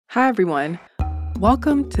Hi, everyone.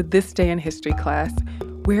 Welcome to This Day in History class,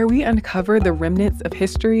 where we uncover the remnants of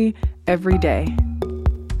history every day.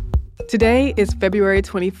 Today is February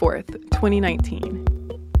 24th, 2019.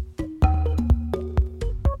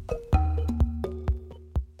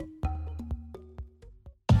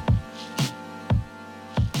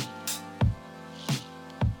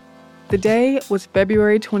 The day was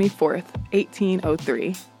February 24th,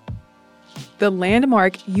 1803. The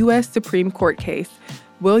landmark U.S. Supreme Court case,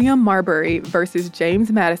 William Marbury versus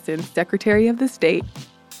James Madison, Secretary of the State,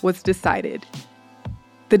 was decided.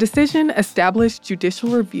 The decision established judicial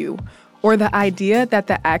review, or the idea that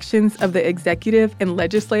the actions of the executive and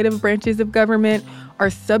legislative branches of government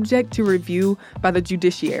are subject to review by the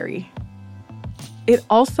judiciary. It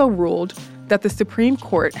also ruled that the Supreme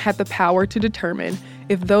Court had the power to determine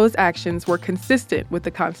if those actions were consistent with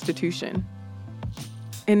the Constitution.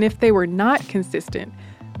 And if they were not consistent,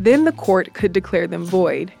 then the court could declare them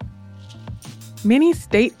void. Many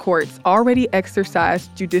state courts already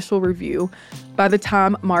exercised judicial review by the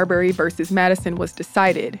time Marbury versus Madison was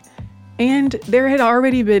decided, and there had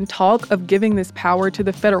already been talk of giving this power to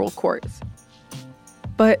the federal courts.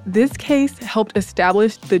 But this case helped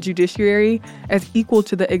establish the judiciary as equal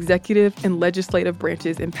to the executive and legislative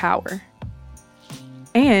branches in power.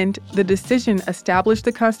 And the decision established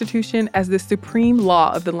the Constitution as the supreme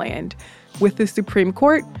law of the land, with the Supreme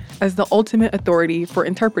Court as the ultimate authority for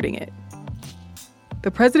interpreting it. The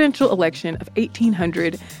presidential election of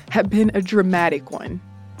 1800 had been a dramatic one.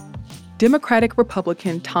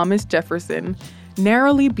 Democratic-Republican Thomas Jefferson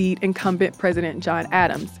narrowly beat incumbent President John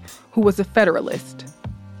Adams, who was a Federalist.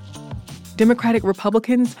 Democratic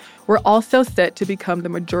Republicans were also set to become the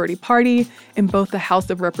majority party in both the House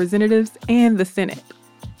of Representatives and the Senate.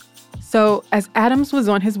 So, as Adams was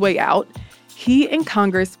on his way out, he and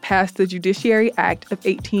Congress passed the Judiciary Act of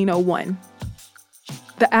 1801.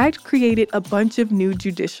 The act created a bunch of new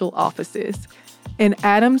judicial offices, and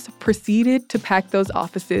Adams proceeded to pack those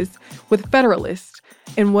offices with Federalists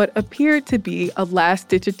in what appeared to be a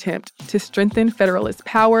last-ditch attempt to strengthen Federalist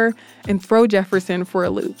power and throw Jefferson for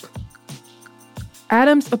a loop.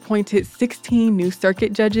 Adams appointed 16 new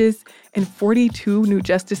circuit judges and 42 new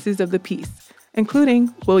justices of the peace,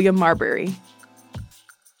 including William Marbury.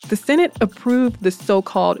 The Senate approved the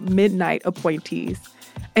so-called midnight appointees,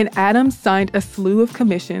 and Adams signed a slew of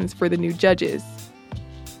commissions for the new judges.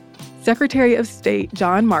 Secretary of State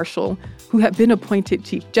John Marshall, who had been appointed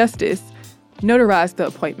Chief Justice, notarized the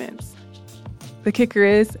appointments. The kicker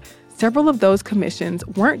is, several of those commissions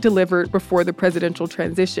weren't delivered before the presidential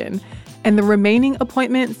transition, and the remaining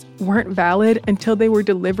appointments weren't valid until they were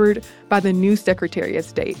delivered by the new Secretary of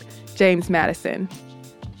State, James Madison.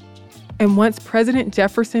 And once President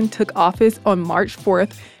Jefferson took office on March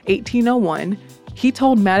 4th, 1801, he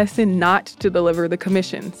told Madison not to deliver the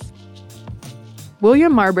commissions.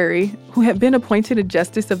 William Marbury, who had been appointed a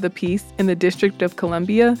Justice of the Peace in the District of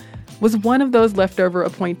Columbia, was one of those leftover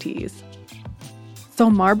appointees.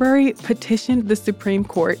 So Marbury petitioned the Supreme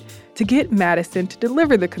Court to get Madison to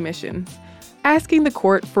deliver the commissions, asking the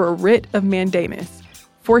court for a writ of mandamus,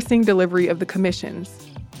 forcing delivery of the commissions.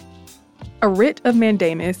 A writ of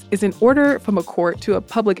mandamus is an order from a court to a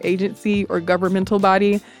public agency or governmental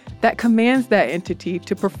body that commands that entity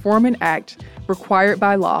to perform an act required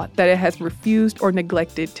by law that it has refused or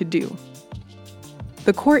neglected to do.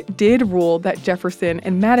 The court did rule that Jefferson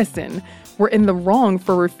and Madison were in the wrong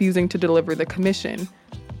for refusing to deliver the commission,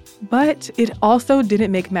 but it also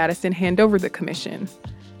didn't make Madison hand over the commission.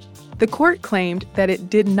 The court claimed that it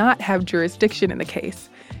did not have jurisdiction in the case,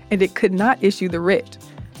 and it could not issue the writ,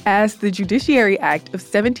 as the Judiciary Act of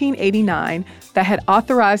 1789 that had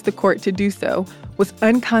authorized the court to do so was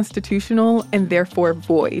unconstitutional and therefore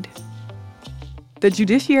void. The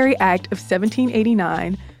Judiciary Act of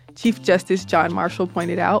 1789, Chief Justice John Marshall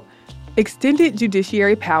pointed out, extended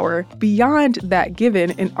judiciary power beyond that given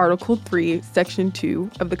in Article 3, Section 2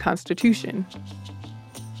 of the Constitution.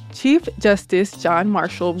 Chief Justice John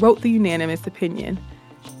Marshall wrote the unanimous opinion.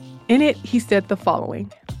 In it, he said the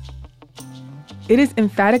following: "It is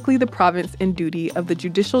emphatically the province and duty of the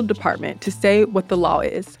judicial department to say what the law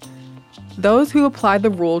is. Those who apply the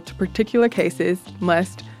rule to particular cases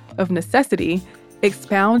must, of necessity,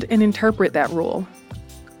 expound and interpret that rule.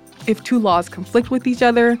 If two laws conflict with each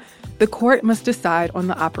other, the court must decide on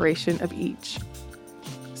the operation of each."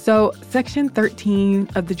 So, Section 13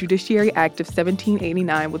 of the Judiciary Act of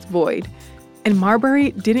 1789 was void, and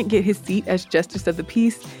Marbury didn't get his seat as Justice of the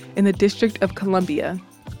Peace in the District of Columbia.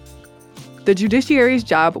 The judiciary's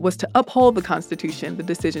job was to uphold the Constitution, the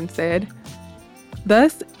decision said.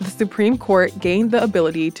 Thus, the Supreme Court gained the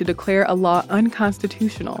ability to declare a law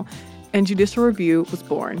unconstitutional and Judicial Review was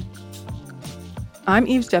born. I'm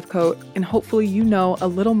Eve Jeffcoat, and hopefully you know a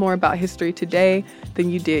little more about history today than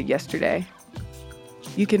you did yesterday.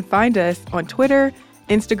 You can find us on Twitter,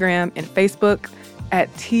 Instagram, and Facebook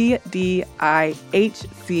at TDIHC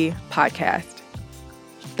Podcast.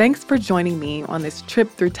 Thanks for joining me on this trip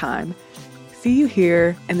through time. See you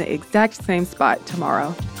here in the exact same spot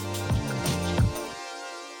tomorrow.